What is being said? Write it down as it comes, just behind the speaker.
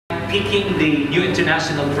picking the New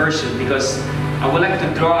International Version because I would like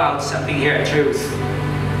to draw out something here at Truth.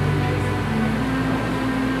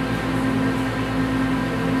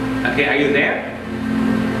 Okay, are you there?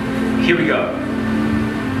 Here we go.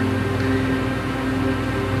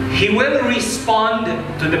 He will respond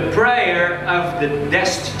to the prayer of the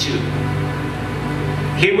destitute.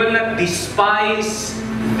 He will not despise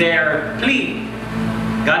their plea.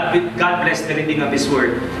 God bless the reading of His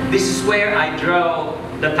Word. This is where I draw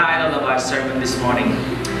the title of our sermon this morning.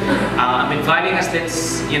 I'm inviting us,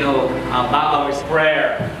 let's, bow our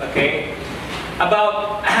prayer, okay?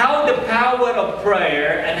 About how the power of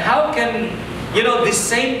prayer and how can, the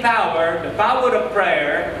same power, the power of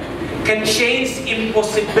prayer, can change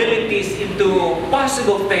impossibilities into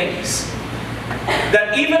possible things.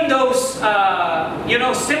 That even those,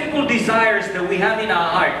 simple desires that we have in our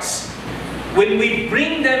hearts, when we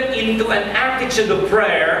bring them into an attitude of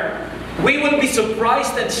prayer, we will be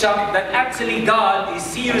surprised and shocked that actually God is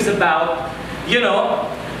serious about,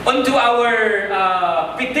 unto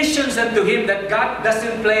our petitions unto Him, that God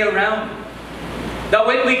doesn't play around. That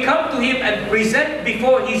when we come to Him and present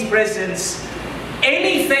before His presence,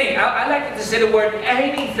 anything, I like to say the word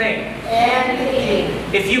anything.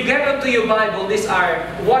 Anything. If you get onto your Bible, these are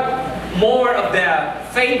what more of the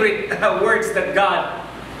favorite words that God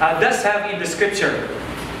does have in the Scripture.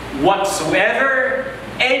 Whatsoever,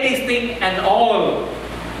 anything, and all.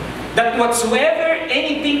 That whatsoever,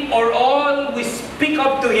 anything, or all we speak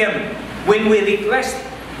up to Him, when we request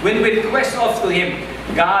of to Him,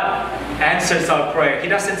 God answers our prayer. He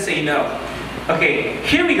doesn't say no. Okay,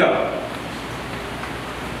 here we go.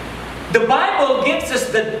 The Bible gives us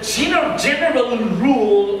the general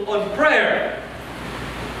rule on prayer.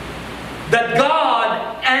 That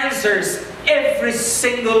God answers every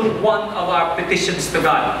single one of our petitions to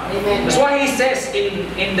God. Amen. That's why He says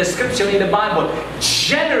in the Scripture, in the Bible,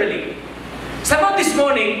 generally. Somehow this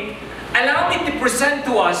morning, allow me to present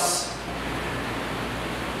to us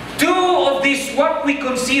two of these what we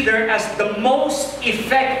consider as the most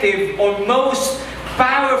effective or most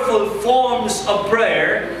powerful forms of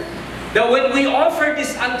prayer. That when we offer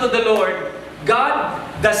this unto the Lord,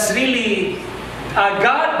 God does really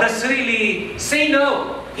say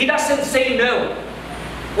no. He doesn't say no.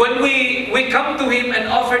 When we come to Him and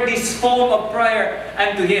offer this form of prayer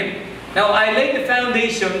unto Him. Now, I laid the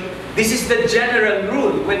foundation. This is the general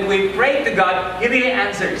rule. When we pray to God, He really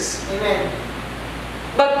answers. Amen.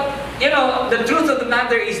 But, the truth of the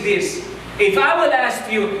matter is this. If I would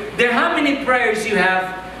ask you, there how many prayers you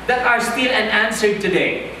have that are still unanswered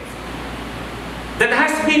today? That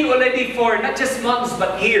has been already for not just months,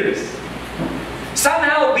 but years.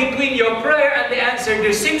 Somehow, between your prayer and the answer,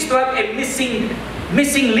 there seems to have a missing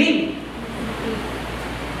link.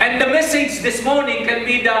 And the message this morning can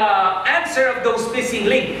be the answer of those missing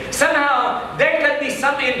links. Somehow, there can be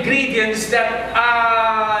some ingredients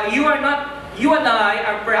that you and I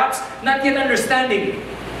are perhaps not yet understanding.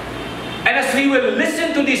 And as we will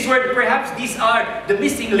listen to this word, perhaps these are the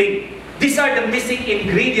missing link. These are the missing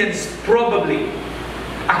ingredients, probably.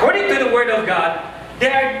 According to the Word of God,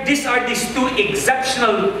 these are these two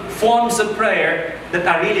exceptional forms of prayer that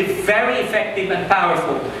are really very effective and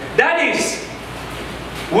powerful. That is,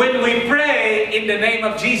 when we pray in the name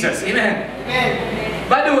of Jesus. Amen. Amen.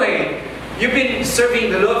 By the way, you've been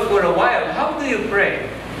serving the Lord for a while. How do you pray?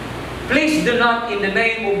 Please do not in the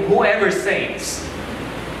name of whoever saints.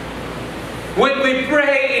 When we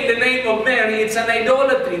pray in the name of Mary, it's an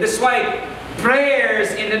idolatry. That's why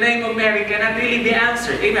prayers in the name of Mary cannot really be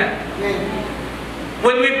answered. Amen. Amen.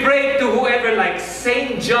 When we pray to whoever like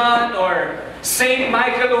Saint John or Saint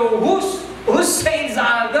Michael, whose saints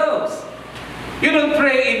are those? You don't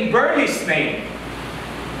pray in Burley's name.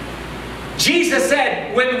 Jesus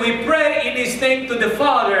said, when we pray in His name to the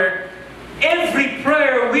Father, every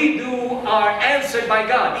prayer we do are answered by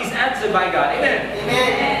God. Is answered by God. Amen.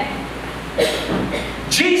 Amen.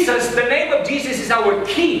 Jesus, the name of Jesus is our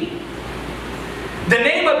key. The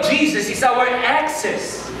name of Jesus is our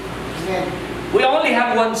access. Amen. We only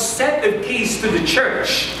have one set of keys to the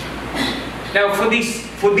church. Now for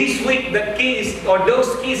this week, the keys or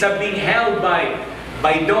those keys are being held by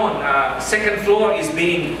Dawn. Second floor is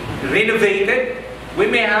being renovated. We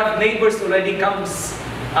may have neighbors already comes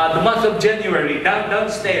the month of January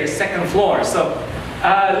downstairs, second floor. So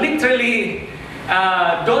literally,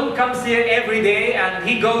 Don comes here every day and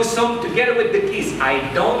he goes home together with the keys. I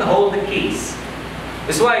don't hold the keys.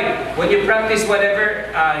 That's why when you practice whatever,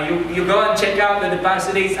 you go and check out the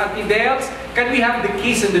pastor says, Auntie Dales, can we have the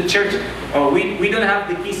keys in the church? Oh, we don't have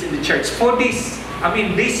the keys in the church. For this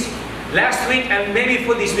last week and maybe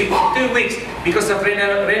for this week, 2 weeks, because of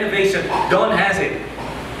renovation, Don has it.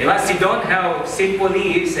 Diba? Sidon, how simple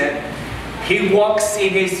he is, and he walks in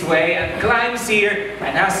his way and climbs here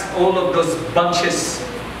and has all of those bunches.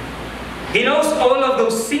 He knows all of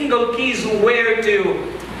those single keys, where to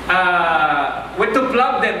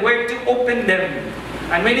plug them, where to open them.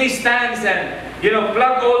 And when he stands and,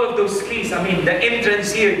 plug all of those keys, I mean, the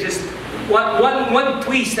entrance here, just one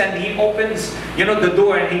twist and he opens, the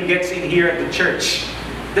door and he gets in here at the church.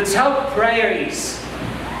 That's how prayer is.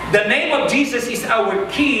 The name of Jesus is our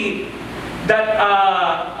key that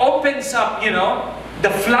opens up, the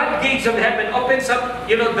floodgates of heaven, opens up,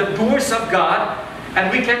 the doors of God,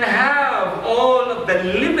 and we can have all of the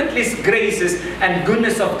limitless graces and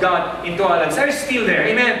goodness of God into our lives. Are you still there?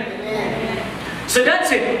 Amen? Amen. So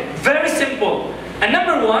that's it. Very simple. And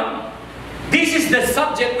number one, this is the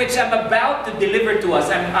subject which I'm about to deliver to us.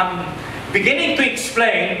 I'm beginning to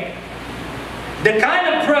explain the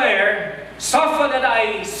kind of prayer so far that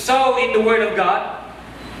I saw in the Word of God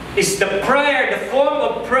is the form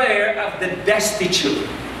of prayer of the destitute.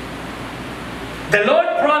 The Lord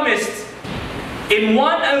promised in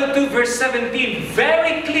 102 verse 17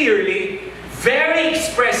 very clearly, very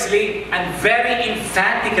expressly, and very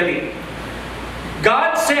emphatically.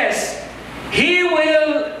 God says He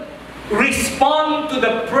will respond to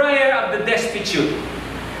the prayer of the destitute.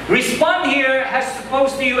 Respond here has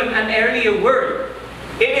supposed to you an earlier word.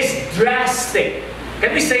 It is drastic.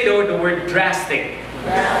 Can we say the word drastic?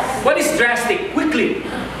 Yes. What is drastic? Quickly.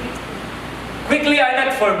 Quickly are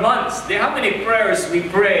not for months. How many prayers we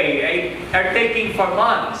pray are taking for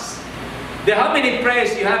months? How many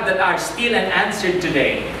prayers you have that are still unanswered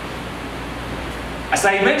today? As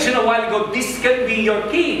I mentioned a while ago, this can be your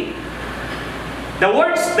key. The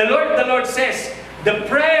Lord says, the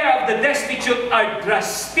prayer of the destitute are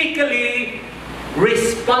drastically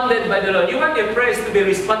responded by the Lord. You want your prayers to be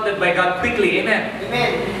responded by God quickly. Amen?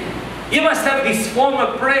 Amen. You must have this form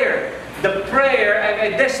of prayer. The prayer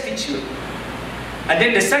of a destitute. And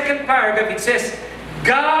then the second paragraph, it says,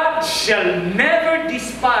 God shall never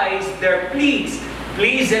despise their pleas.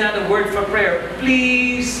 Please, another word for prayer.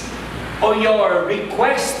 Please, or your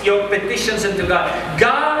request, your petitions unto God.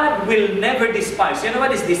 God will never despise. You know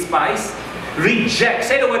what is despise? Reject.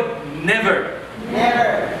 Say the word never.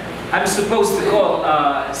 Never. I'm supposed to call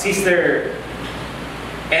Sister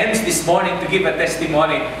Ems this morning to give a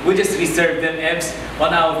testimony. We just reserved them, Ems,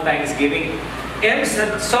 on our Thanksgiving. Ems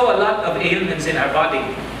saw a lot of ailments in her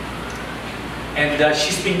body. And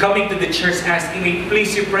she's been coming to the church asking me,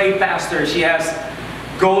 please you pray, Pastor. She has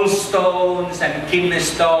gallstones and kidney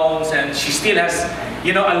stones, and she still has,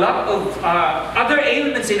 a lot of other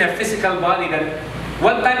ailments in her physical body. That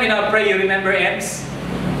one time in our prayer, you remember, Ems?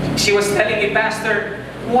 She was telling me, Pastor,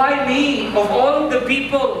 why me? Of all the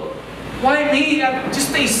people, why me? I'm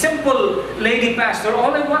just a simple lady pastor.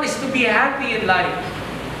 All I want is to be happy in life.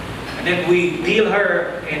 And then we deal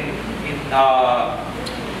her in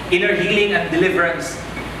inner healing and deliverance.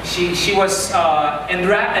 She was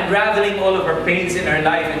unraveling all of her pains in her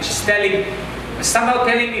life, and she's somehow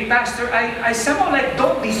telling me, Pastor, I somehow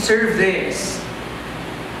don't deserve this.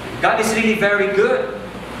 God is really very good.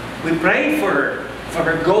 We prayed for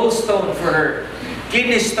her gallstone, for her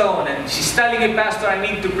kidney stone, and she's telling me, Pastor, I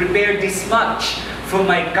need to prepare this much for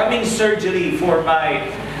my coming surgery,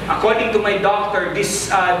 according to my doctor, this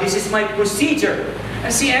is my procedure.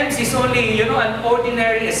 And see, Ems is only, an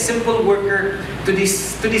ordinary, a simple worker to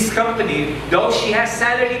this company. Though she has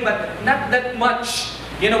salary, but not that much.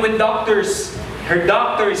 When her doctors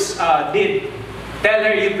did tell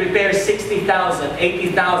her, you prepare 60,000,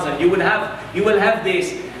 80,000. You will have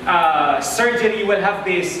this surgery. You will have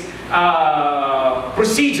this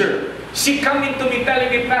procedure. She coming to me telling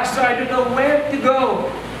me, Pastor, I don't know where to go.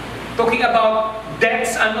 Talking about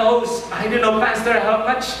debts and owes. I don't know, Pastor, how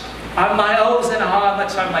much are my owes and how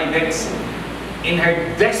much are my debts? In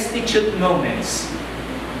her destitute moments,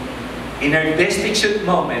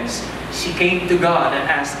 she came to God and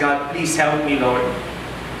asked God, please help me, Lord.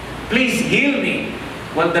 Please heal me.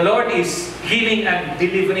 Well, the Lord is healing and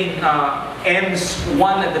delivering Ems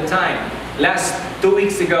one at a time. Last 2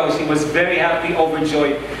 weeks ago, she was very happy,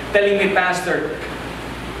 overjoyed, telling me, Pastor,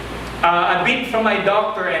 I've been from my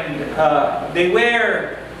doctor and they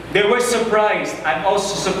were surprised. I'm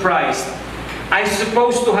also surprised. I'm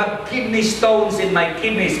supposed to have kidney stones in my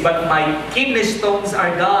kidneys, but my kidney stones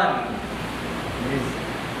are gone.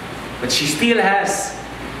 But she still has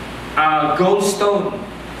a gallstone.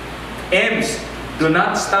 Ems, do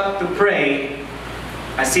not stop to pray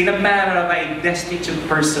as in a manner of a destitute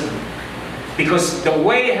person. Because the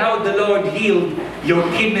way how the Lord healed your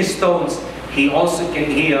kidney stones, He also can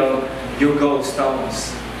heal your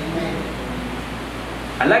gallstones.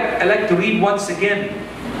 I like to read once again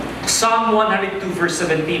Psalm 102 verse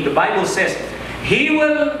 17, the Bible says, He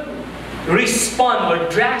will respond or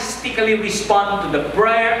drastically respond to the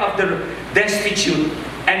prayer of the destitute,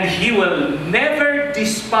 and He will never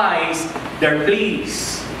despise their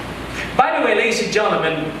pleas. By the way, ladies and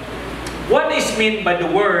gentlemen, what is meant by the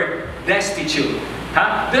word destitute?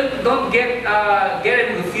 Don't get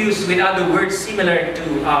confused with other words similar to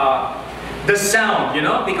the sound,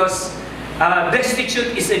 because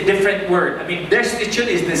destitute is a different word. I mean, destitute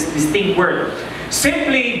is this distinct word.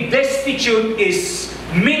 Simply, destitute is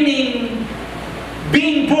meaning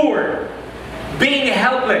being poor, being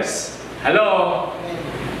helpless. Hello?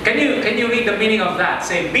 Can you read the meaning of that?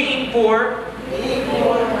 Say, being poor,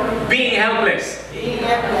 being helpless.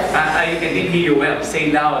 I didn't hear you well.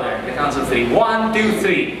 Say louder. The counts of 3. 1, 2,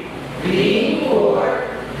 3. Being poor,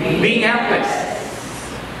 Being helpless.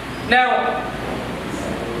 Now,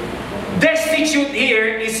 destitute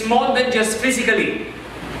here is more than just physically.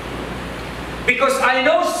 Because I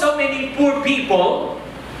know so many poor people,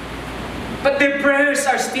 but their prayers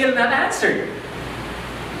are still not answered.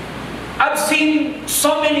 I've seen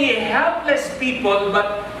so many helpless people,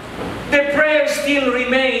 but their prayer still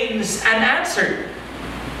remains unanswered.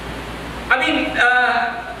 I mean,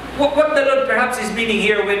 what the Lord perhaps is meaning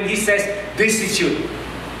here when He says destitute,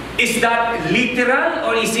 is that literal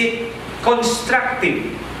or is it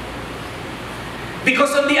constructive?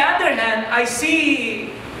 Because on the other hand, I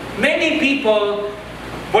see many people,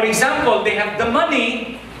 for example, they have the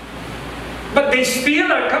money, but they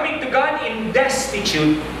still are coming to God in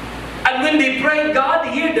destitute. And when they pray, God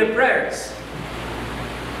hears their prayers.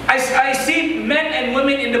 I see men and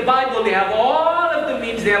women in the Bible, they have all of the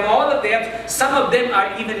means, they have all of them. Some of them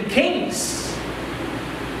are even kings.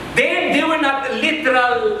 They were not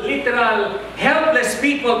literal helpless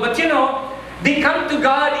people, but they come to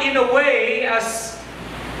God in a way as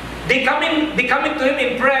they come to Him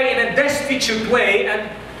in prayer in a destitute way, and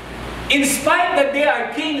in spite that they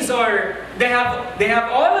are kings or they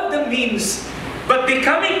have all of the means, but they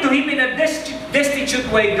coming to Him in a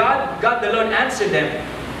destitute way, God the Lord answered them.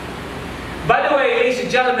 By the way, ladies and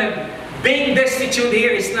gentlemen, being destitute here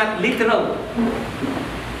is not literal.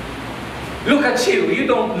 Look at you. You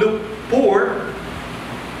don't look poor.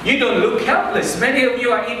 You don't look helpless. Many of you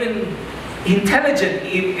are even intelligent.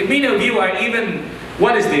 Many of you are even,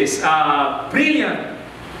 brilliant.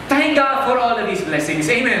 Thank God for all of His blessings.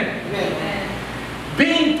 Amen. Amen.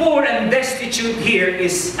 Being poor and destitute here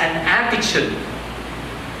is an attitude.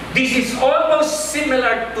 This is almost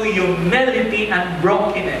similar to humility and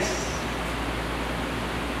brokenness.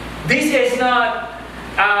 This is not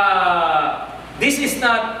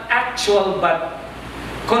actual but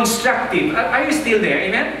constructive. Are you still there?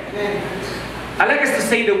 Amen? Amen. I like us to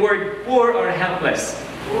say the word poor or helpless.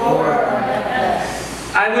 Poor or helpless.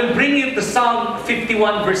 I will bring you to Psalm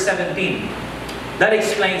 51 verse 17. That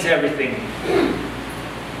explains everything.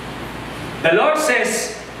 The Lord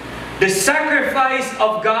says, the sacrifice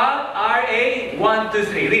of God are a 1, 2,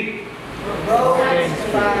 3. Read.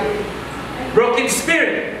 Broken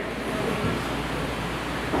spirit.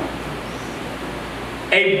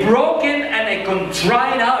 A broken and a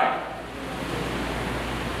contrite heart.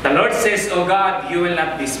 The Lord says, oh God, you will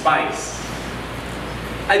not despise.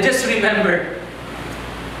 I just remember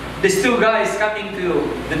these two guys coming to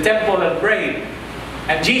the temple and praying.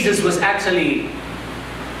 And Jesus was actually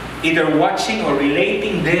either watching or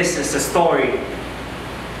relating this as a story.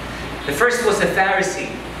 The first was a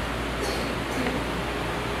Pharisee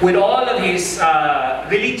with all of his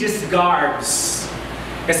religious garbs.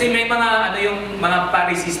 Kasi may mga yung mga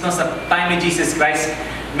Pharisees sa time ni Jesus Christ,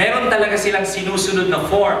 meron talaga silang sinusunod na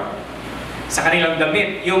form sa kanilang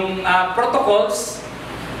damit. Yung protocols,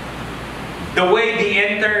 the way they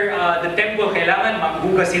enter the temple, kailangan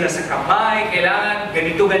maghugas sila sa kamay, kailangan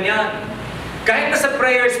ganito, ganyan. Kahit na sa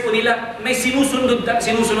prayers po nila, may sinusunod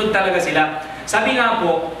talaga sila. Sabi nga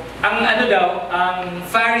po, ang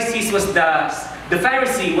Pharisees was the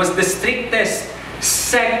Pharisee was the strictest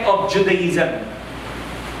sect of Judaism.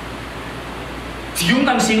 Yun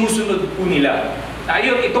ang sinusunod po nila.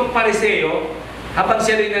 Ayun, itong Pariseo, habang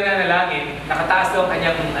siya rin nananalangin, nakataas daw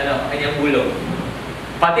kanyang ulo.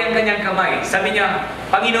 Pati ang kanyang kamay. Sabi niya,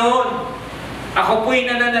 Panginoon, ako po'y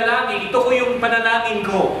nananalangin. Ito ko yung panalangin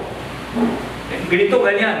ko. Ganito,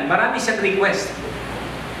 ganyan. Marami siyang request.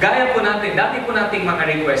 Gaya po natin. Dami po nating mga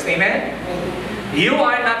request. Amen? You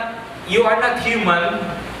are not human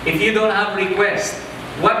if you don't have request.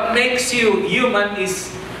 What makes you human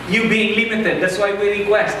is you being limited. That's why we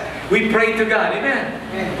request. We pray to God. Amen?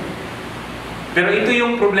 Pero ito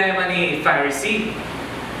yung problema ni Pharisee.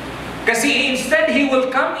 Kasi instead, he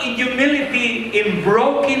will come in humility, in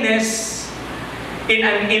brokenness,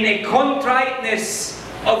 in a contriteness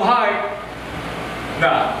of heart,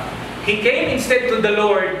 na he came instead to the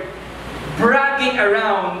Lord bragging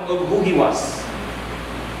around of who he was.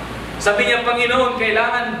 Sabi niya, Panginoon,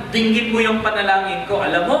 kailangan dinggin mo yung panalangin ko.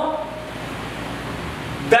 Alam mo,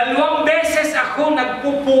 2 beses ako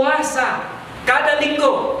nagpupuwasa kada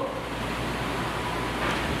linggo.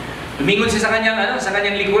 Lumingon siya sa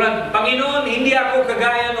kanyang likuran, Panginoon, hindi ako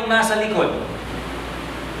kagaya nung nasa likod.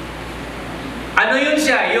 Ano yun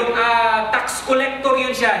siya? Yung tax collector yun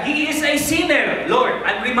siya. He is a sinner, Lord.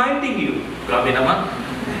 I'm reminding you. Grabe naman.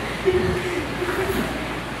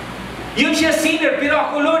 Yun siya sinner, pero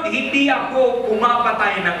ako, Lord, hindi ako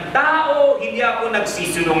pumapatay ng tao, hindi ako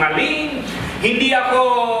nagsisinungaling, hindi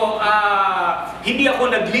ako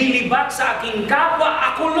naglilibat sa aking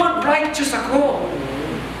kapwa. Ako, Lord, righteous ako.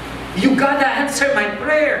 You gotta answer my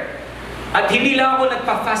prayer. At hindi lang ako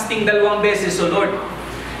nagpa-fasting 2 beses, so Lord,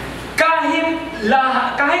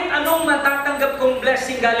 kahit anong matatanggap kong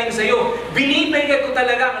blessing galing sa'yo, binibigay ko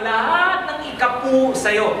talaga ang lahat ng ikapu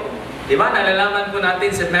sa'yo. Diba? Nalalaman po natin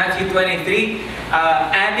sa Matthew 23,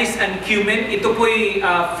 anise and cumin, ito po'y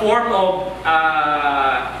form of,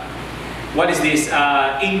 what is this?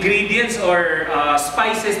 Ingredients or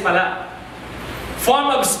spices pala. Form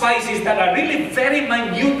of spices that are really very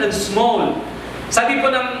minute and small. Sabi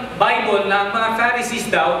po ng Bible na mga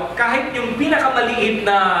Pharisees daw, kahit yung pinakamaliit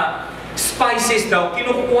na spices daw,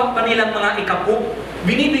 kinukuha pa nilang mga ikapu,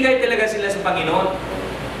 binibigay talaga sila sa Panginoon.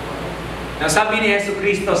 Now, sabi ni Yesu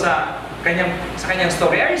Cristo sa kanyang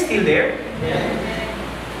story, are you still there? Yeah.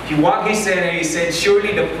 He wagged his head and he said,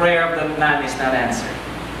 surely the prayer of that man is not answered.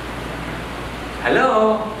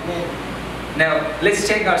 Hello? Yeah. Now, let's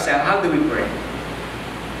check ourselves. How do we pray?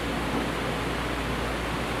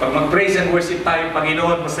 Pag mag-praise and worship tayo,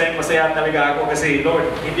 Panginoon, masaya talaga ako kasi, Lord,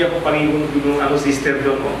 hindi ako parihong ng sister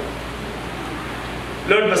doon mo.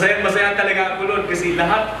 Lord, masaya talaga ako, Lord, kasi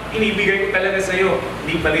lahat inibigay ko talaga sa iyo.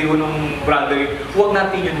 Hindi paliho ng brother. Huwag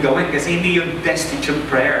natin yun gawin kasi hindi yun destitute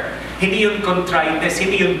prayer. Hindi yun contriteness,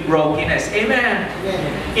 hindi yun brokenness. Amen?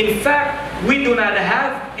 In fact, we do not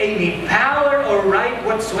have any power or right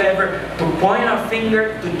whatsoever to point our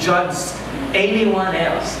finger to judge anyone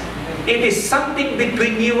else. It is something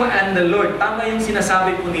between you and the Lord. Tama yung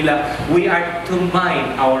sinasabi po nila, we are to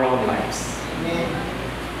mind our own lives.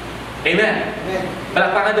 Amen?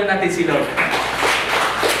 Palakpakan doon natin si Lord.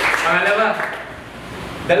 Pangalawa,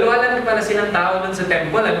 2 lang pala silang tao doon sa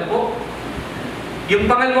temple. Ano po? Yung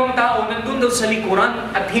pangalawang tao nandun daw sa likuran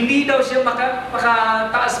at hindi daw siya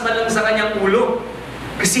makataas man lang sa kanyang ulo.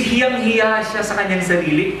 Kasi hiyang-hiya siya sa kanyang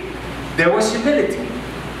sarili. There was humility.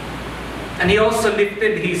 And he also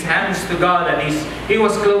lifted his hands to God and he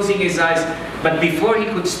was closing his eyes. But before he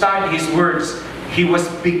could start his words, he was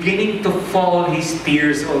beginning to fall his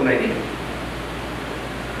tears already.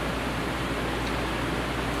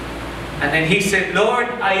 And then he said, Lord,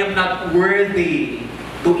 I am not worthy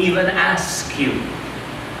to even ask you.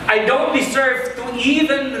 I don't deserve to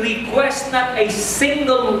even request not a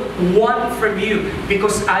single one from you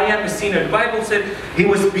because I am a sinner. The Bible said he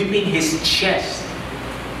was beating his chest,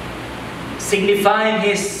 signifying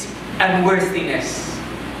his unworthiness.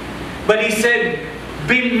 But he said,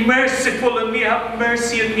 be merciful on me, have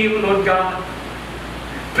mercy on me, Lord God.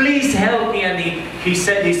 Please help me. And he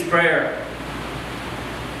said his prayer.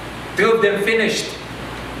 2 of them finished.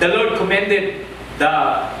 The Lord commended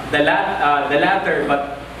the latter,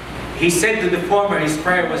 but he said to the former, his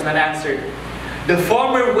prayer was not answered. The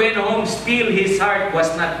former went home, still his heart was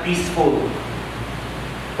not peaceful.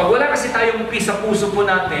 Pag wala kasi tayong peace sa puso po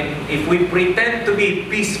natin, if we pretend to be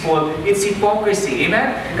peaceful, it's hypocrisy.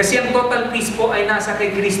 Amen? Kasi ang total peace po ay nasa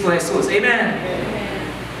kay Kristo Jesus. Amen?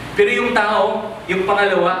 Pero yung tao, yung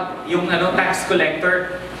pangalawa, yung tax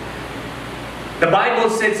collector, the Bible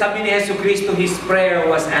said, sabi ni Yesu Cristo, his prayer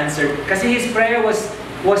was answered. Kasi his prayer was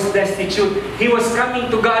destitute. He was coming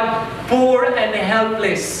to God poor and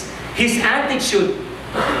helpless. His attitude,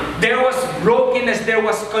 there was brokenness, there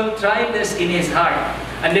was contriteness in his heart.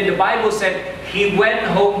 And then the Bible said, he went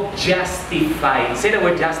home justified. Say the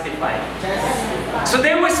word justified. Justified. So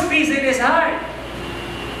there was peace in his heart.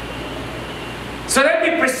 So let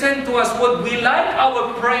me present to us, would we like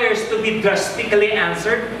our prayers to be drastically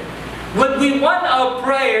answered? Would we want our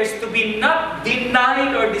prayers to be not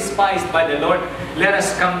denied or despised by the Lord? Let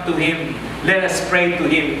us come to Him. Let us pray to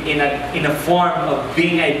Him in a form of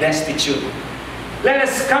being a destitute. Let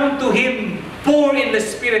us come to Him poor in the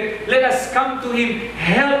Spirit. Let us come to Him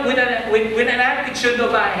help with an attitude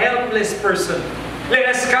of a helpless person.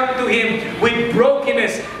 Let us come to Him with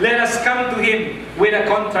brokenness. Let us come to Him with a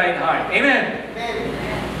contrite heart. Amen?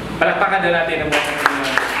 Palakpakan na natin ang mga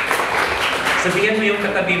Panginoon. Sabihan mo yung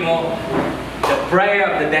katabi mo, the prayer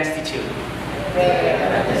of the destitute.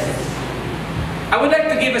 I would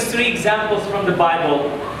like to give us 3 examples from the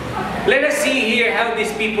Bible. Let us see here how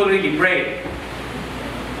these people really prayed.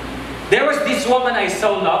 There was this woman I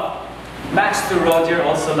so loved, Pastor Roger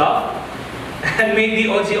also loved, and maybe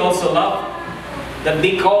Oji also loved, that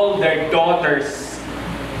they called their daughters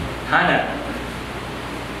Hannah.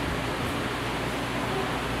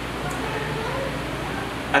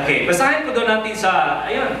 Okay, basahin po doon natin sa,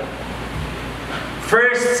 ayun,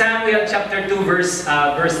 1 Samuel chapter 2 verse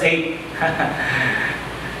 8.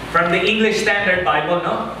 From the English Standard Bible,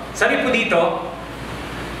 no? Sabi po dito,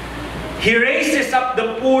 He raises up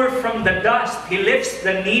the poor from the dust. He lifts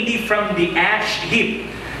the needy from the ash heap,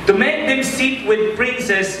 to make them sit with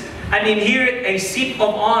princes and inherit a seat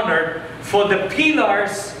of honor. For the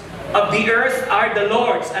pillars of the earth are the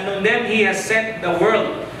Lord's, and on them He has set the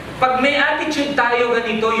world. Pag may attitude tayo,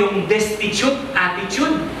 ganito yung destitute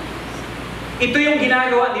attitude. Ito yung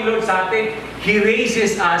ginagawa ni Lord sa atin. He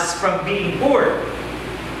raises us from being poor,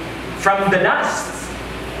 from the dust.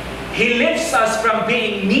 He lifts us from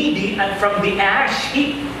being needy and from the ash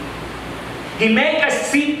heap. He makes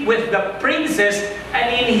us sit with the princes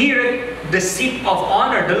and inherit the seat of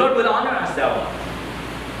honor. The Lord will honor us daw.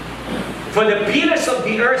 For the pillars of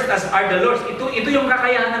the earth as are the Lord's. Ito yung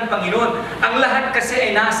kakayahan ng Panginoon. Ang lahat kasi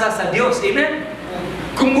ay nasa sa Diyos. Amen?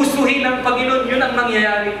 Kung gustuhin ng Panginoon, yun ang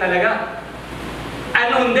mangyayari talaga.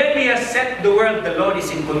 And on them He has set the world. The Lord is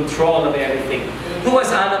in control of everything. Who was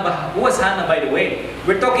Hannah, by the way?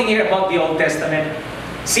 We're talking here about the Old Testament.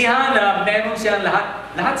 Si Hannah, meron siyang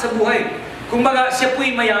lahat sa buhay. Kumbaga, siya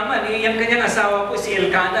po'y mayaman. Yung kanyang asawa po, si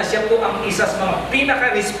Elkanah, siya po ang isa sa mga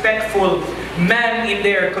pinaka-respectful man in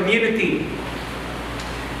their community.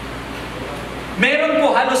 Meron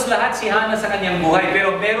po halos lahat si Hannah sa kanyang buhay,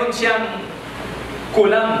 pero meron siyang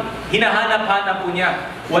kulang. Hinahanap-hanap po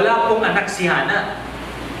niya. Wala pong anak si Hannah.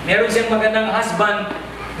 Meron siyang magandang husband.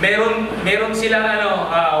 Meron silang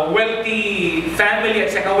wealthy family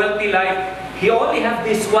at saka wealthy life. He only have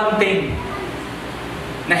this one thing.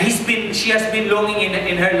 Na she has been longing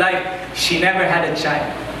in her life. She never had a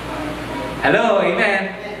child. Hello,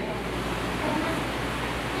 amen.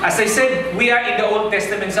 As I said, we are in the Old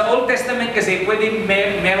Testament. Sa Old Testament kasi pwede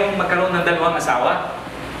merong magkaroon ng 2 asawa.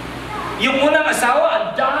 Yung unang asawa, ang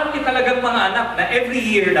dami talagang mga anak na every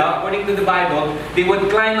year daw, according to the Bible, they would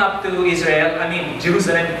climb up to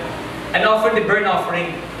Jerusalem, and offer the burnt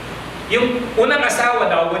offering. Yung unang asawa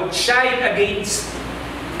daw would shine against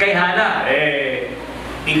kay Hannah.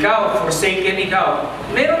 Ikaw, forsaken ikaw.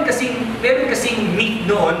 Meron kasing myth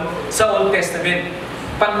noon sa Old Testament.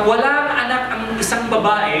 Pag walang anak ang isang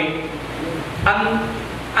babae,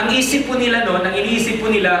 ang isip po nila noon, ang iniisip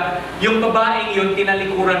po nila, yung babaeng yun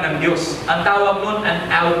tinalikuran ng Diyos. Ang tawag noon, an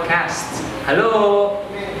outcast. Hello?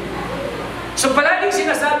 So palaging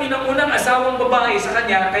sinasabi ng unang asawang babae sa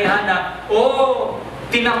kanya, kay Hannah,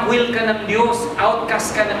 tinakwil ka ng Diyos,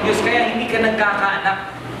 outcast ka ng Diyos, kaya hindi ka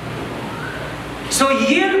nagkakaanak. So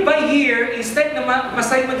year by year, instead na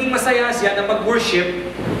maging masaya siya na mag-worship,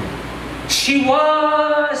 she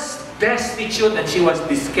was destitute and she was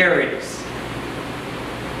discouraged.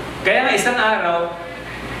 Kaya nga isang araw,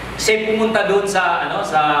 siya pumunta doon sa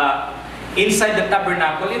inside the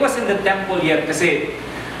tabernacle. It was in the temple yet kasi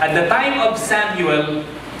at the time of Samuel,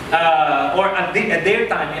 or at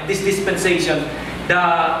their time, in this dispensation, the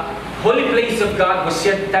holy place of God was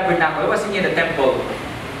yet the tabernacle. It wasn't yet the temple.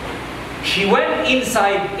 She went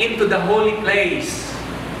inside into the holy place,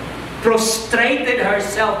 prostrated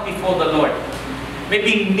herself before the Lord.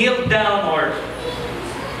 Maybe kneel down or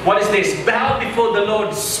bow before the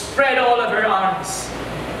Lord, spread all of her arms.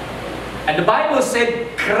 And the Bible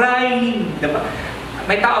said, crying. Diba?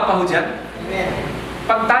 May tao pa ho dyan? Amen.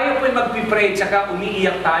 Pag tayo po'y magpipray, tsaka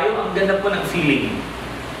umiiyak tayo, ang ganda po ng feeling.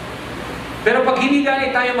 Pero pag hindi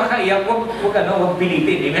ganit tayo makaiyak, huwag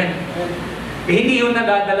pilitin. Amen? Hindi yun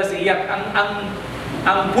nadadala sa iyak.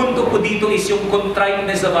 Ang punto po dito is yung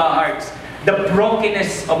contriteness of our hearts. The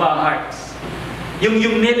brokenness of our hearts. Yung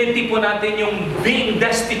humility po natin, yung being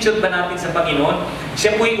destitute ba natin sa Panginoon,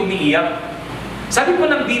 siya po'y umiiyak. Sabi po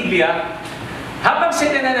ng Biblia, habang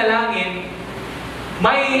siya nananalangin,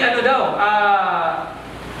 may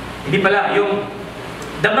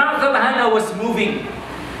the mouth of Hannah was moving.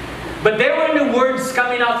 But there were no words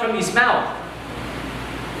coming out from his mouth.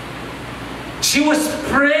 She was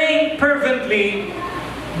praying fervently.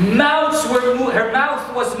 Her mouth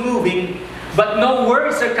was moving, but no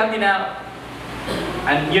words are coming out.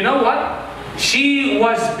 And you know what? She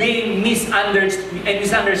was being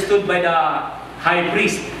misunderstood by the high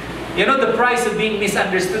priest. You know the price of being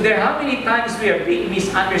misunderstood? There, how many times we are being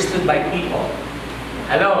misunderstood by people?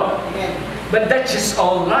 Hello? Amen. But that's just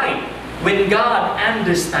all right when God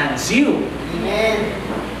understands you. Amen.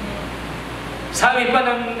 Sabi pa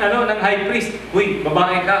ng high priest, "Uy,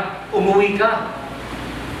 babae ka, umuwi ka."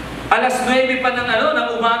 Alas 9 pa ng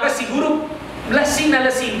umaga, siguro lasing na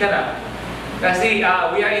lasing ka na. Kasi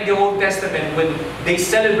we are in the Old Testament when they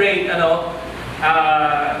celebrate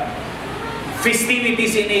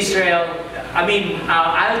festivities in Israel. I mean,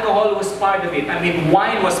 alcohol was part of it. I mean,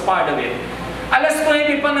 wine was part of it. Alas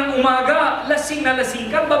 9 pa ng umaga, lasing na lasing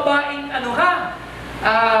ka, babae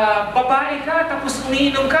ka, tapos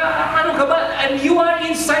umiinom ka, ano ka ba? And you are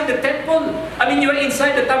inside the temple. I mean, you are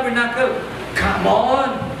inside the tabernacle. Come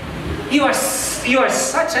on! You are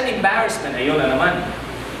such an embarrassment. Ayun na naman.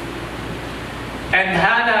 And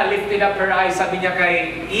Hannah lifted up her eyes, sabi niya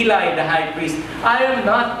kay Eli, the high priest, I am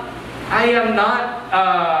not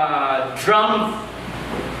drunk.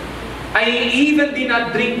 I even did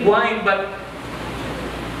not drink wine, but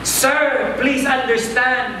sir, please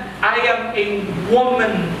understand, I am a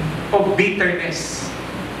woman of bitterness.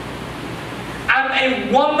 I'm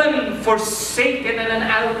a woman forsaken and an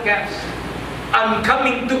outcast. I'm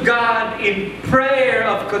coming to God in prayer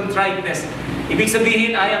of contriteness. Ibig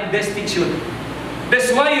sabihin, I am destitute. That's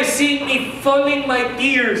why you see me falling my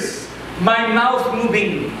tears, my mouth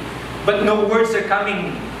moving, but no words are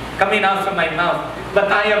coming out from my mouth. But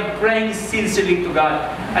I am praying sincerely to God.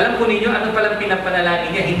 Alam po ninyo, ano palang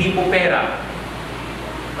pinapanalangin niya? Hindi po pera.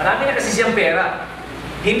 Marami na kasi siyang pera.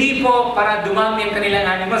 Hindi po para dumami ang kanilang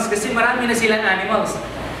animals, kasi marami na silang animals.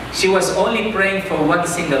 She was only praying for one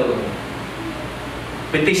single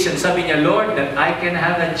petition. Sabi niya, Lord, that I can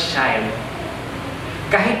have a child.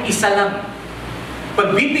 Kahit isa lang.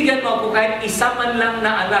 Pagbibigyan mo ako kahit isa man lang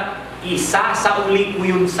na anak, isa sa uli ko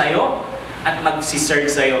yun sa'yo at magsiserve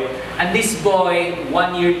sa'yo. And this boy,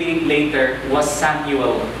 1 year later, was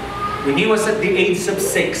Samuel. When he was at the age of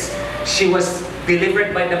 6, she was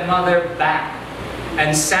delivered by the mother back.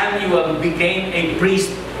 And Samuel became a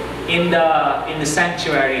priest in the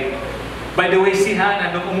sanctuary. By the way, si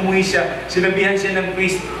Hannah, nung umuwi siya, sinabihan siya ng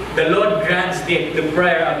priest, the Lord grants the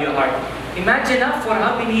prayer of your heart. Imagine for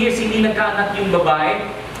how many years hindi nagkaanak yung babae,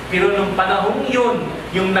 pero nung panahong yun,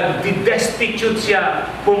 yung nag-destitute siya,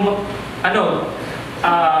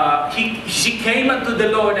 she came unto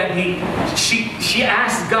the Lord and she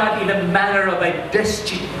asked God in a manner of a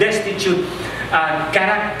destitute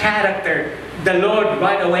character. The Lord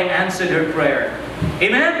right away answered her prayer.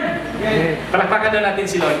 Amen? Amen. Palakpakan na natin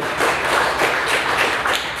si Lord.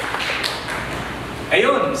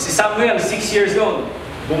 Ayun, si Samuel, 6 years old,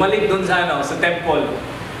 bumalik doon sa temple.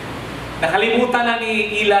 Nakalimutan na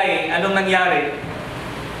ni Eli anong nangyari.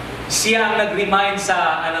 Siya ang nag-remind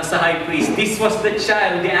sa high priest. This was the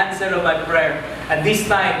child, the answer of my prayer. And this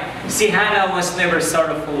time, si Hannah was never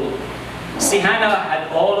sorrowful. Si Hannah had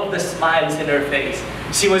all of the smiles in her face.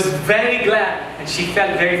 She was very glad and she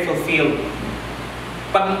felt very fulfilled.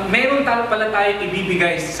 Pag meron pala tayong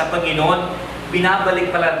ibibigay sa Panginoon,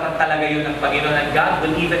 binabalik pala talaga yun ng Panginoon, and God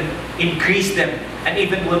will even increase them and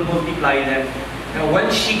even will multiply them. Now,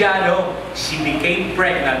 when she got home, she became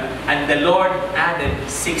pregnant, and the Lord added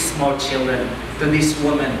 6 more children to this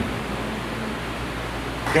woman.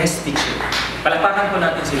 Destitute. Palakpakan po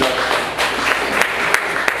natin si Lord.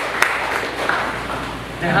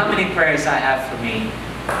 Now, how many prayers I have for me,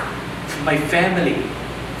 for my family,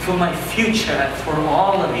 for my future, and for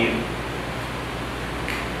all of you.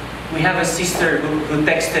 We have a sister who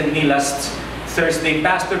texted me last Thursday,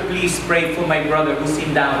 Pastor, please pray for my brother who's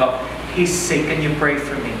in Davao. He's sick, can you pray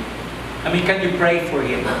for me? I mean, can you pray for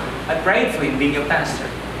him? I prayed for him, being your pastor.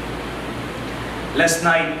 Last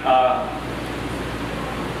night,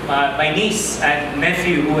 my niece and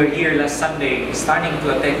nephew who were here last Sunday, starting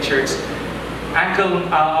to attend church, Uncle,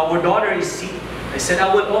 our daughter is sick. I said, I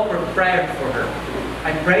will offer prayer for her.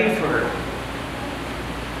 I prayed for her.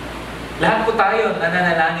 Lahat po tayo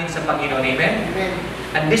nananalangin sa Panginoon. Amen? Amen.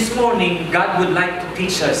 And this morning, God would like to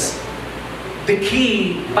teach us the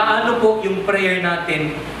key, paano po yung prayer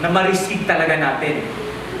natin na ma-receive talaga natin.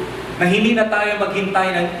 Na hindi na tayo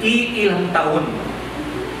maghintay ng ilang taon.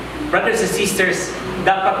 Brothers and sisters,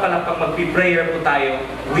 dapat pala pag mag-prayer po tayo,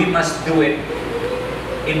 we must do it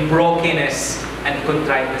in brokenness and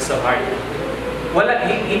contriteness of heart.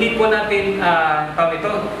 Hindi po natin,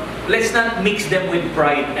 let's not mix them with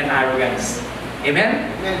pride and arrogance.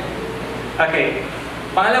 Amen? Amen. Okay.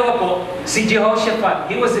 Pangalawa po, si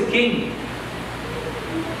Jehoshaphat, he was a king.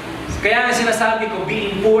 Kaya nga sinasabi ko,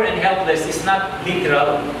 being poor and helpless is not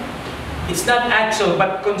literal. It's not actual,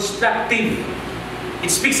 but constructive. It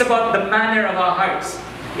speaks about the manner of our hearts.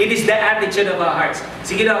 It is the attitude of our hearts.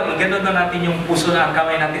 Sige daw, iganon na natin yung puso na, ang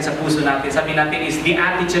kamay natin sa puso natin. Sabi natin, is the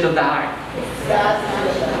attitude of the heart.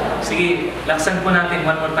 Sige, laksan po natin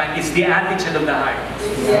one more time. It's the attitude of the heart.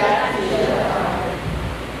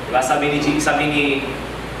 Diba? Sabi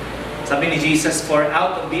ni Jesus, for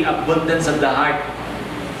out of the abundance of the heart,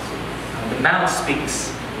 the mouth speaks.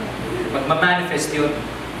 Magmamanifest yun.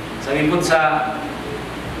 Sabi po sa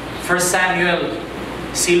 1 Samuel,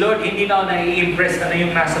 si Lord hindi na nai-impress ano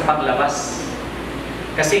yung nasa paglabas.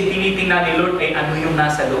 Kasi tinitingnan ni Lord ay ano yung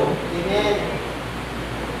nasa loob. Amen.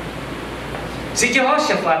 Si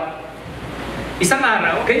Jehoshaphat, isang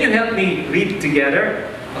araw, can you help me read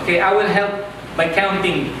together? Okay, I will help by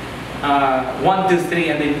counting 1, 2,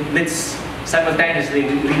 3 and then let's simultaneously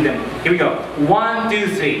read them. Here we go. 1,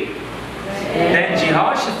 2, 3. Then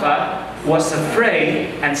Jehoshaphat was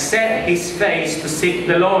afraid and set his face to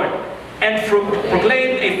seek the Lord, and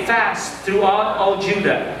proclaimed a fast throughout all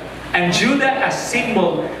Judah. And Judah as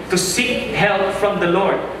symbol to seek help from the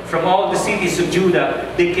Lord. From all the cities of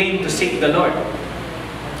Judah, they came to seek the Lord.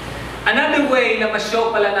 Another way na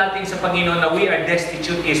ma-show pala natin sa Panginoon na we are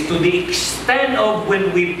destitute is to the extent of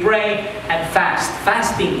when we pray and fast.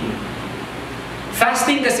 Fasting.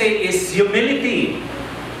 Fasting kasi is humility.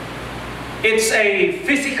 It's a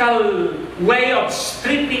physical way of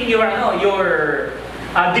stripping your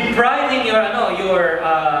depriving your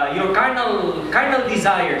carnal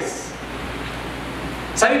desires.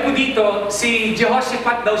 Sabi po dito, si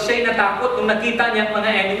Jehoshaphat daw siya'y natakot nung nakita niya ang mga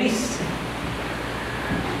enemies.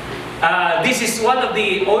 This is one of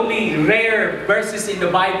the only rare verses in the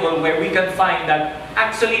Bible where we can find that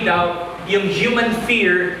actually daw yung human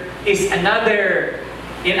fear is another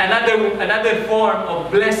form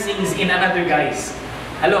of blessings in another guise.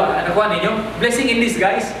 Hello, nakuha ninyo? Blessing in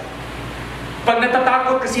disguise. Pag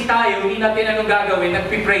natatakot kasi tayo, hindi natin anong gagawin,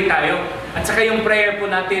 nagpipray tayo. At saka yung prayer po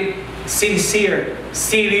natin, sincere,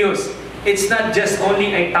 serious. It's not just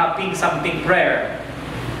only a tapping something prayer.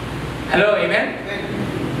 Hello, amen?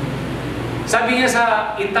 Sabi niya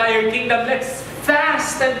sa entire kingdom, let's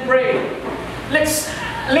fast and pray. Let's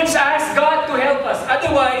ask God to help us.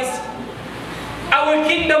 Otherwise, our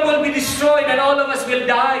kingdom will be destroyed and all of us will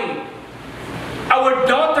die. Our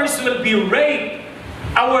daughters will be raped.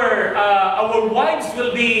 Our wives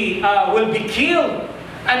will be killed,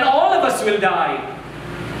 and all of us will die.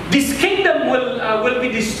 This kingdom will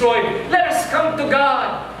be destroyed. Let us come to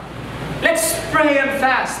God. Let's pray and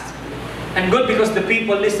fast. And good, because the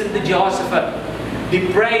people listened to Jehoshaphat.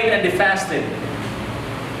 They prayed and they fasted.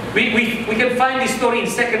 We can find this story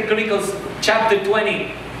in 2 Chronicles chapter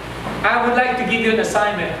 20. I would like to give you an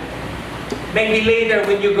assignment. Maybe later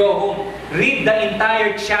when you go home, read the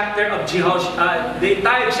entire chapter of the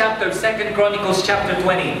entire chapter of 2 Chronicles chapter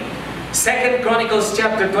 20. 2 Chronicles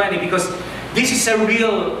chapter 20, because this is a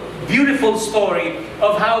real beautiful story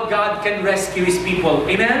of how God can rescue His people.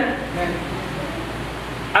 Amen? Amen.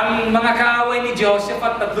 Ang mga kaaway ni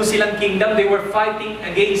Jehoshaphat, tatlo silang kingdom, they were fighting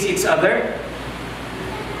against each other.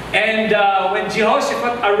 And when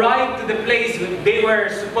Jehoshaphat arrived to the place they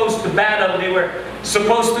were supposed to battle, they were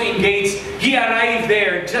supposed to engage, he arrived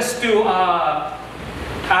there just to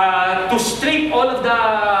strip all of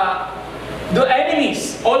the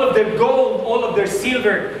enemies, all of their gold, all of their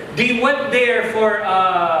silver. They went there for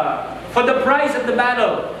the prize of the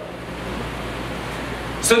battle.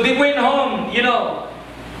 So they went home,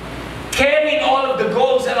 carrying all of the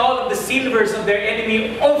golds and all of the silvers of their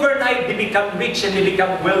enemy. Overnight, they become rich and they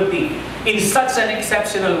become wealthy in such an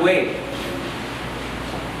exceptional way.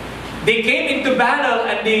 They came into battle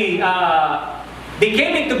and they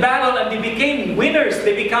became winners.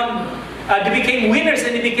 They became winners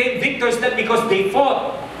and they became victors, not because they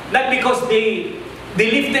fought, not because they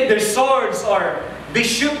lifted their swords or they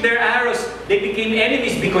shoot their arrows. They became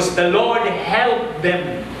enemies because the Lord helped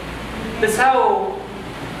them. That's how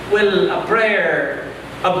a prayer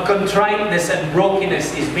of contriteness and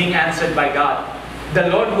brokenness is being answered by God. The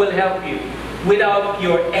Lord will help you without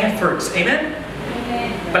your efforts. Amen?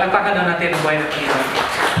 Palakpakan na natin ang buhay ng Panginoon.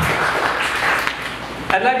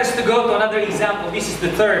 I'd like us to go to another example. This is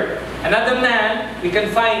the third. Another man we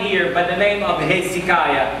can find here by the name of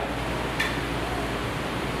Hezekiah.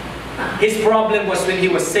 His problem was when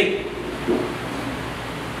he was sick.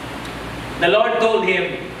 The Lord told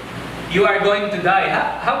him, you are going to die.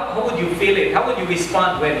 How would you feel it? How would you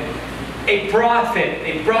respond when a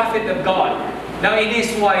prophet of God, now in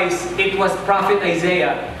his wise, it was Prophet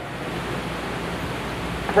Isaiah.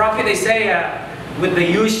 Prophet Isaiah, with the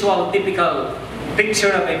usual typical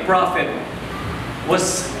picture of a prophet,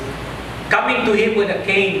 was coming to him with a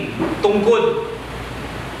cane, tungkod.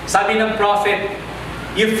 Sabi ng prophet,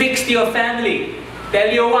 you fixed your family. Tell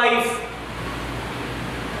your wife,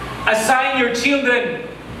 assign your children,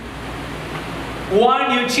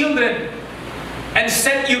 warn your children, and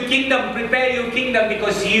set your kingdom, prepare your kingdom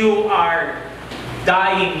because you are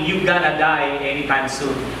dying, you gonna die anytime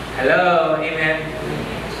soon. Hello, amen.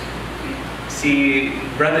 Si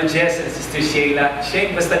Brother Jess and Sister Sheila.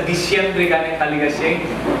 Shane, basta Disyembre ganing talaga, Shane.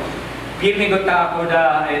 Pirmi ko ta ako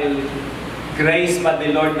da el grace by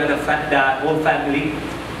the Lord na the whole family.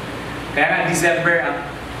 Kaya nga December,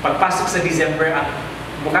 pagpasok sa December,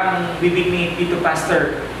 mukhang bibig ni Tito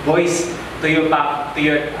Pastor, boys, to your papa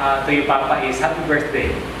is happy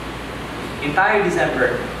birthday. Entire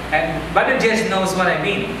December. And Brother Jess knows what I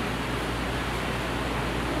mean.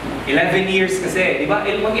 11 years kasi, di ba?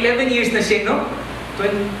 Mag 11 years na siya, no?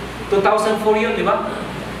 2004 yun, di ba?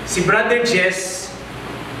 Si Brother Jess,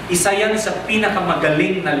 isa yan sa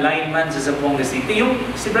pinakamagaling na lineman sa Zamboanga City. Yung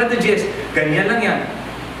si Brother Jess, ganyan lang yan.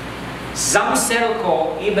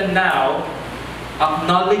 Zamcelco, even now,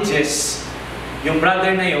 acknowledges yung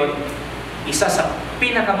brother na yun, isa sa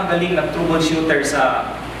pinakamagaling na troubleshooter sa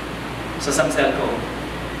Zamcelco.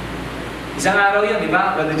 Isang araw yun, di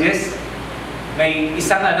ba, Brother Jess? May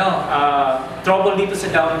isang trouble dito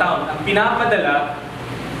sa downtown. Ang pinapadala,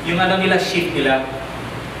 yung nila, shift nila.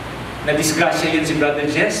 Na-disgrasya yun si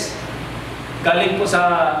Brother Jess. Galing po sa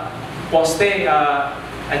poste,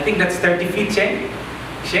 I think that's 30 feet, Sheng.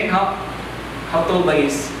 Sheng, how tall ba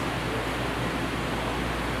is?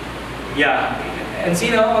 Yeah. And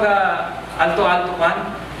sino, mga alto-alto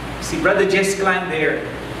man, si Brother Jess climbed there.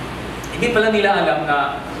 Hindi pala nila alam na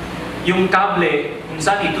yung kable, kung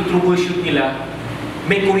saan ito-troubleshoot nila,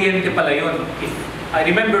 may kuryente pala yun. If I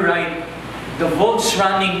remember right, the volts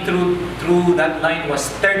running through that line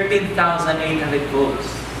was 13,800 volts.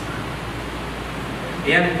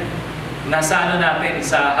 Yan, nasa natin,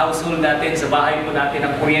 sa household natin, sa bahay po natin,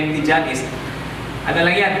 ang kuryente dyan is,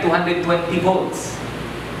 lang yan, 220 volts.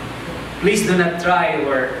 Please do not try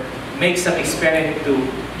or make some experiment to,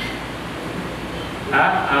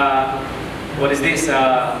 what is this?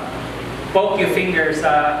 Poke your finger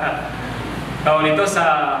sa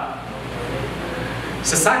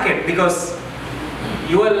socket because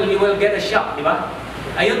you will get a shock, di ba?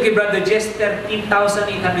 Ayun kay Brother Jess,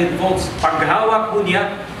 13,800 volts. Paghawak po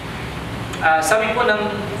niya, sabi po ng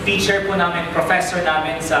teacher po namin, professor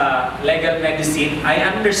namin sa legal medicine, I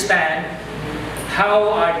understand how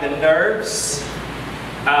are the nerves,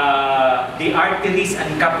 the arteries and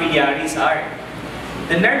capillaries are.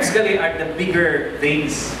 The nerves gali are the bigger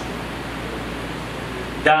veins.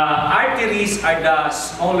 The arteries are the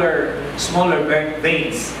smaller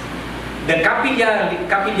veins. The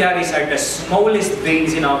capillaries are the smallest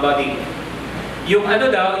veins in our body. Yung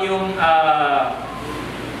yung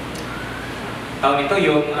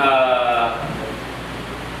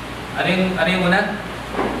ano yung una?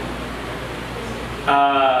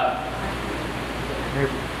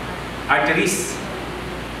 Arteries.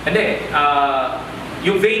 Hindi,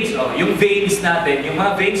 yung veins natin, yung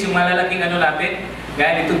mga veins, yung malalaking natin,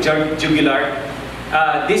 gaya nito jugular.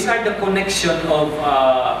 These are the connection of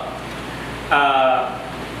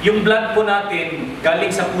yung blood po natin galing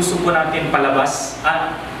sa puso po natin palabas.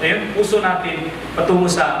 Ayun, puso natin patungo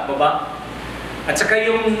sa baba. At saka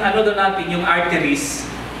yung natin, yung arteries.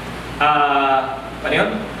 Ano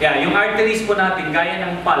yun? Yeah, yung arteries po natin gaya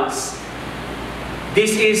ng pulse.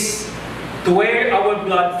 This is to where our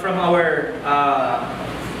blood from our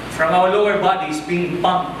lower bodies being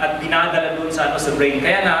pumped at dinadala doon sa brain.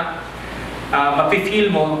 Kaya na mapifeel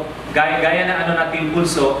mo gaya na natin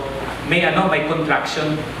pulso, may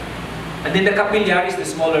contraction. And then the capillaries, the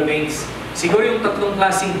smaller veins. Siguro yung tatlong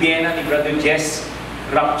klaseng biena ni Brother Jess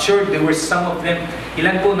ruptured. There were some of them.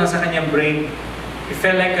 Ilan po nasa kanyang brain? It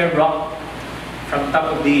felt like a rock from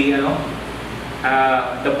top of the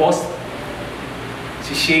post.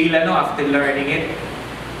 Si Sheila, after learning it,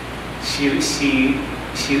 she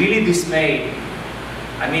really dismayed.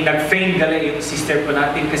 I mean, nag-faint gali yung sister po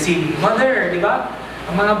natin kasi mother, di ba?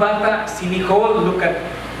 Ang mga bata, si Nicole, look at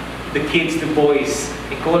the kids, the boys.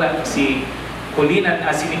 Nicole at si Colleen,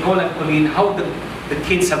 si Nicole and Colleen, how the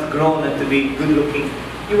kids have grown and to be good-looking.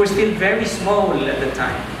 You were still very small at the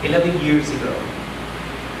time, 11 years ago.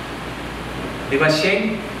 Di ba,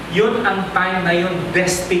 Sheng? Yun ang time na yun,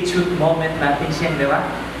 destitute moment natin, Sheng, di ba?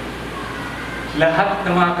 Lahat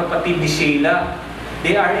ng mga kapatid ni Sheila,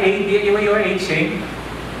 they are your age, Sheng.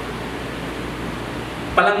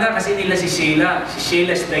 Palangga kasi nila si Sheila. Si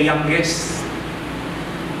Sheila is the youngest.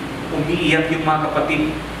 Umiiyak yung mga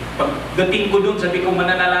kapatid. Pagdating ko dun, sabi ko,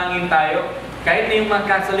 mananalangin tayo. Kahit na yung mga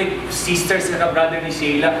Catholic sisters na brother ni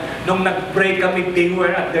Sheila, nung nag-pray kami, they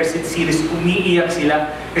were at their series, umiiyak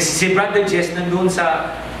sila. Kasi si Brother Jess nandun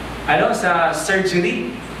sa, sa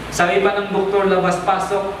surgery. Sabi pa ng doktor, labas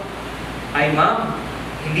pasok, ay ma'am,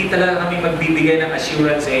 hindi talaga kami magbibigay ng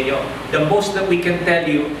assurance sa inyo. The most that we can tell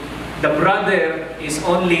you, the brother is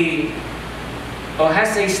only, or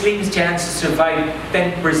has a slim chance to survive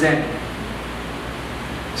 10%.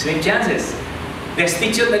 Slim chances.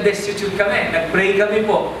 Destitute na destitute kami. Nag-pray kami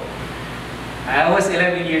po. I was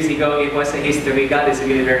 11 years ago. It was a history. God is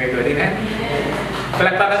really very good. Amen?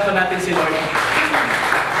 Palagpakan po natin si Lord.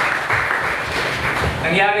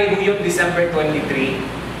 Nangyari po yung December 23,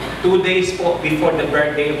 2 days po before the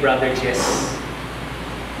birthday of Brother Jess.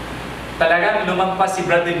 Talagang lumampas si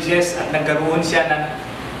Brother Jess at nagkaroon siya ng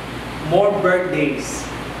more birthdays.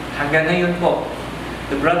 Hanggang ngayon po,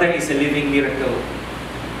 the brother is a living miracle.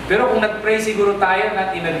 Pero kung nag-pray siguro tayo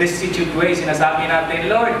na in a destitute way, sinasabi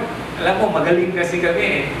natin, Lord, alam mo, magaling kasi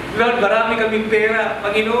kami. Lord, marami kaming pera.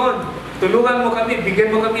 Panginoon, tulungan mo kami,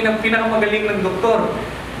 bigyan mo kami ng pinakamagaling ng doktor.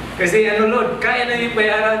 Kasi Lord, kaya na yung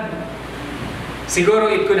bayaran.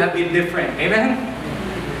 Siguro it could have been different. Amen?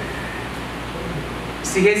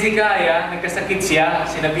 Si Hezekiah, nagkasakit siya,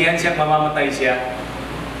 sinabihan siyang mamamatay siya.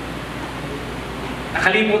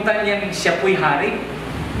 Nakalimutan niyang siya po'y hari.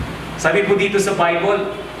 Sabi po dito sa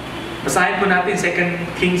Bible, basahin po natin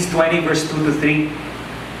 2 Kings 20 verse 2 to 3.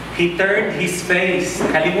 He turned his face.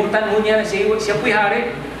 Kalimutan mo niya na siya po'y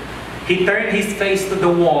hari. He turned his face to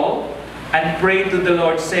the wall and prayed to the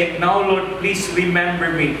Lord, saying, Now, Lord, please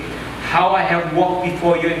remember me, how I have walked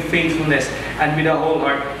before you in faithfulness and with a whole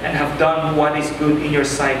heart, and have done what is good in your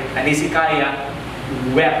sight. And Hezekiah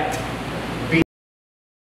wept.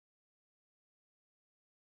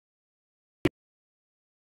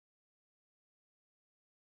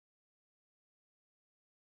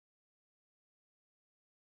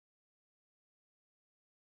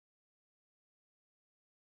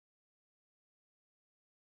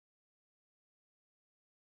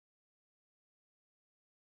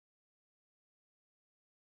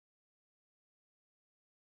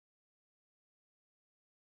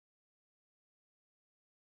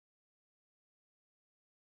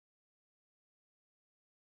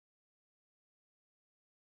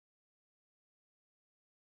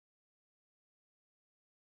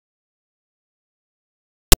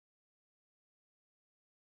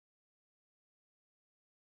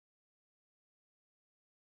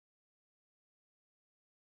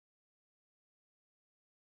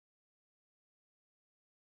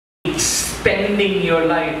 Spending your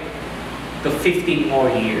life to 15 more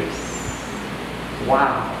years.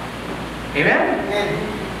 Wow. Amen? Amen.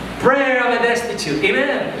 Prayer of a destitute.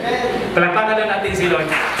 Amen? Palakpakan na natin si Lord.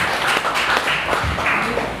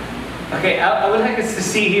 Okay, I would like us to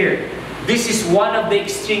see here. This is one of the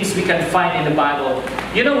extremes we can find in the Bible.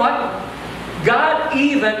 You know what? God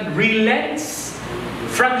even relents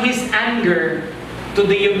from His anger to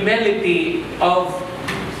the humility of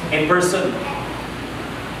a person.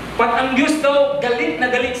 Pag ang Diyos daw galit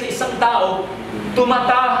na galit sa isang tao,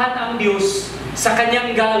 tumatahan ang Diyos sa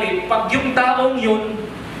kanyang galit. Pag yung taong yun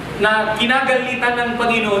na kinagalitan ng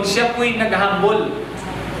Panginoon, siya po'y nag-humble.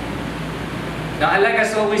 Now, I like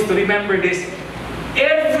us always to remember this.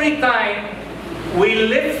 Every time we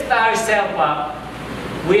lift ourselves up,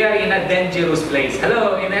 we are in a dangerous place.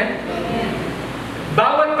 Hello, amen?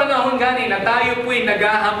 Bawat panahon gani na tayo po'y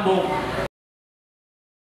nag-ahambog,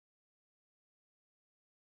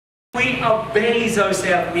 we abase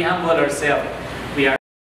ourselves, we humble ourselves. We are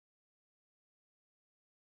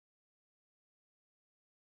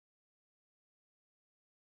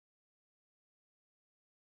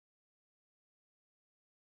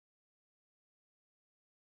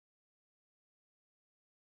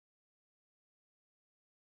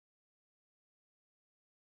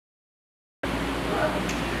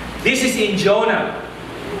This is in Jonah.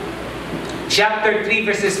 Chapter 3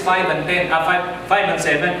 verses 5 and 10, 5 and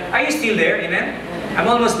 7. Are you still there? Amen? I'm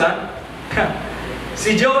almost done.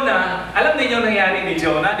 Si Jonah, alam niyo yung nangyari ni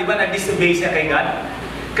Jonah? Di ba nag-disobey siya kay God?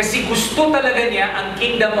 Kasi gusto talaga niya ang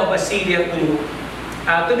kingdom of Assyria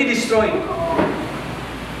to be destroyed.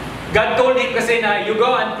 God told him kasi na, you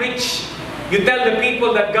go and preach. You tell the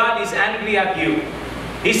people that God is angry at you.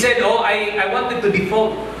 He said, oh, I wanted to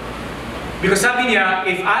default. Because sabi niya,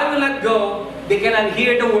 if I will not go, they cannot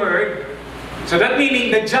hear the word. So that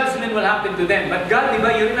meaning the judgment will happen to them. But God,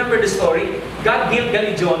 diba, you remember the story? God healed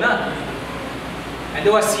Jonah. And he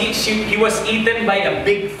was eaten by a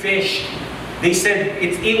big fish. They said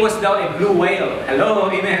it was now a blue whale. Hello,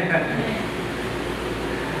 amen.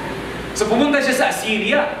 So pumunta siya sa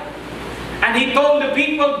Assyria. And he told the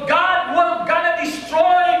people, God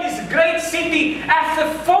after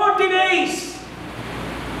 40 days,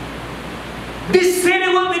 this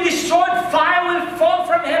city will be destroyed, fire will fall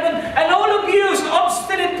from heaven, and all of you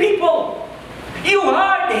obstinate people, you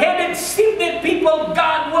hard-headed, stiff-necked people,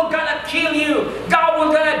 God will gonna kill you. God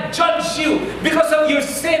will gonna judge you because of your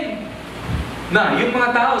sin. Na, yung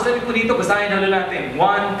mga tao, sabi ko dito, basahin na natin.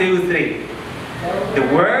 1, 2, 3. The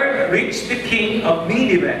word reached the king of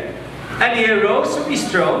Nineveh, and he arose from his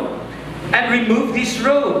throne, and removed his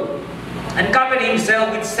robe, and covered himself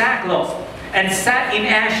with sackcloth, and sat in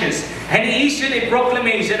ashes. And he issued a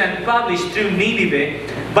proclamation and published through Nineveh,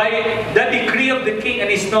 by the decree of the king and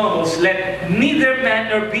his nobles, let neither man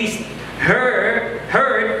nor beast, herd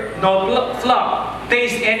nor flock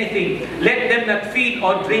taste anything. Let them not feed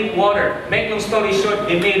or drink water. Make long story short,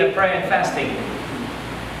 they made a prayer and fasting.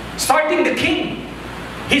 Starting the king,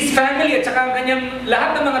 his family, at saka ang kanyang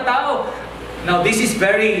lahat ng mga tao. Now this is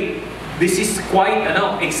quite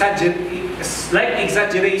slight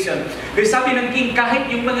exaggeration. Pero sabi ng king, kahit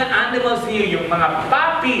yung mga animals niyo, yung mga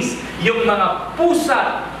puppies, yung mga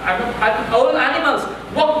pusa, all animals,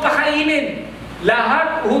 huwag pakainin.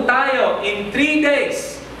 Lahat ho tayo in 3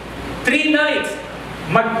 days, 3 nights,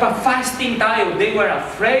 magpa-fasting tayo. They were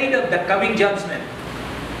afraid of the coming judgment.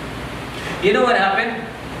 You know what happened?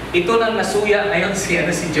 Ito lang nasuya ngayon si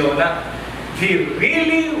Jonah. He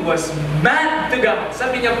really was mad to God.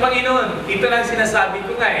 Sabi niya, Panginoon, ito lang sinasabi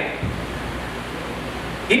ko nga eh.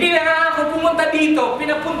 Hindi na nga ako pumunta dito,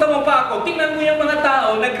 pinapunta mo pa ako. Tingnan mo yung mga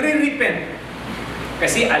tao, nagre-repent.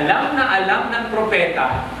 Kasi alam ng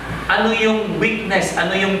propeta, ano yung weakness,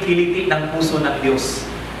 ano yung kiliti ng puso ng Diyos.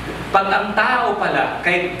 Pag ang tao pala,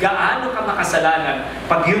 kahit gaano ka makasalanan,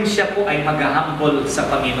 pag yun siya po ay mag-humble sa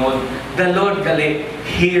Panginoon, the Lord gali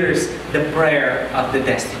hears the prayer of the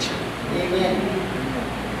destitute. Amen.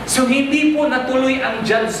 So hindi po natuloy ang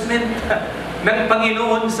judgment ng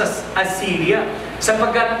Panginoon sa Assyria,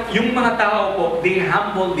 sapagkat yung mga tao po, they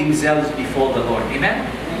humble themselves before the Lord. Amen?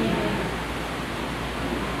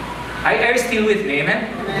 Are you still with me? Amen?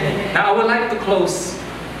 Amen. Now I would like to close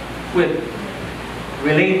with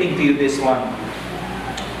relating to you this one.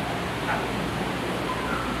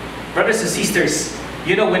 Brothers and sisters,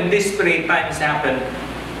 you know when desperate times happen,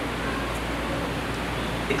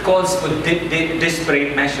 it calls for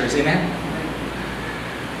desperate measures. Amen?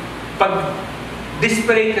 Pag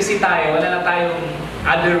desperate kasi tayo, wala na tayong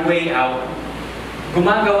other way out,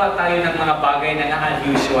 gumagawa tayo ng mga bagay na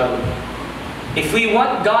unusual. If we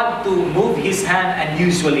want God to move His hand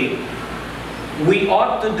unusually, we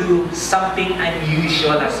ought to do something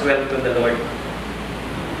unusual as well to the Lord.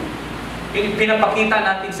 Pinapakita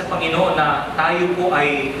natin sa Panginoon na tayo po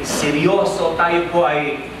ay seryoso, tayo po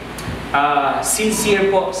ay sincere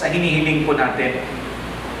po sa hinihiling po natin.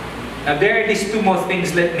 Now there are these 2 more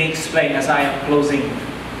things, let me explain as I am closing.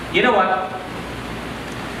 You know what?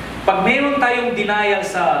 Pag mayroon tayong denial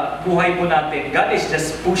sa buhay po natin, God is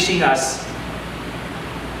just pushing us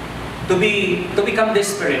to become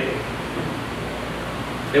desperate.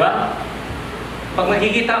 Di ba? Pag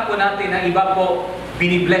makikita po natin na iba po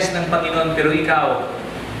binibless ng Panginoon, pero ikaw,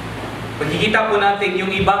 makikita po natin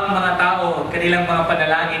yung ibang mga tao, kanilang mga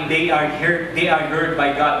panalangin, they are heard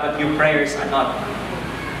by God, but your prayers are not.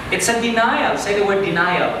 It's a denial. Say the word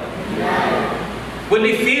denial. When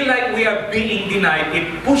we feel like we are being denied,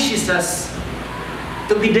 it pushes us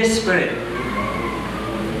to be desperate.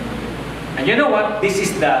 And you know what? This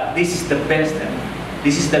is the best.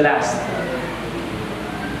 This is the last.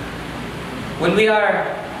 When we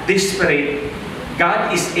are desperate,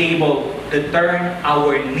 God is able to turn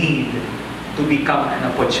our need to become an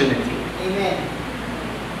opportunity. Amen.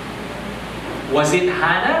 Was it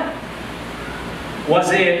Hannah?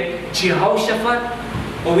 Was it Jehoshaphat?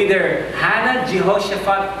 Or either Hannah,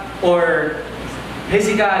 Jehoshaphat, or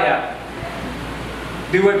Hezekiah?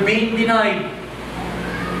 They were being denied.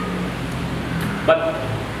 But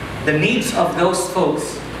the needs of those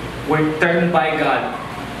folks were turned by God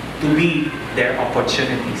to be their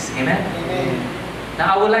opportunities. Amen? Amen.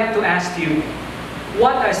 Now I would like to ask you,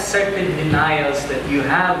 what are certain denials that you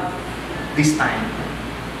have this time?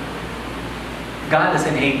 God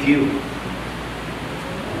doesn't hate you.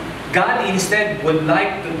 God instead would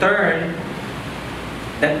like to turn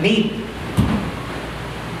that need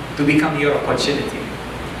to become your opportunity.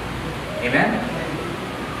 Amen?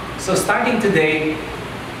 So starting today,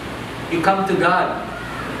 you come to God.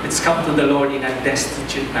 Let's come to the Lord in a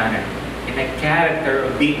destitute manner, in a character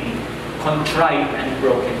of being contrite and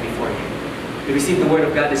broken before Him. You received the Word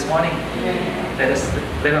of God this morning? Amen. Let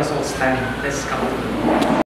us all stand. Let's come to the Lord.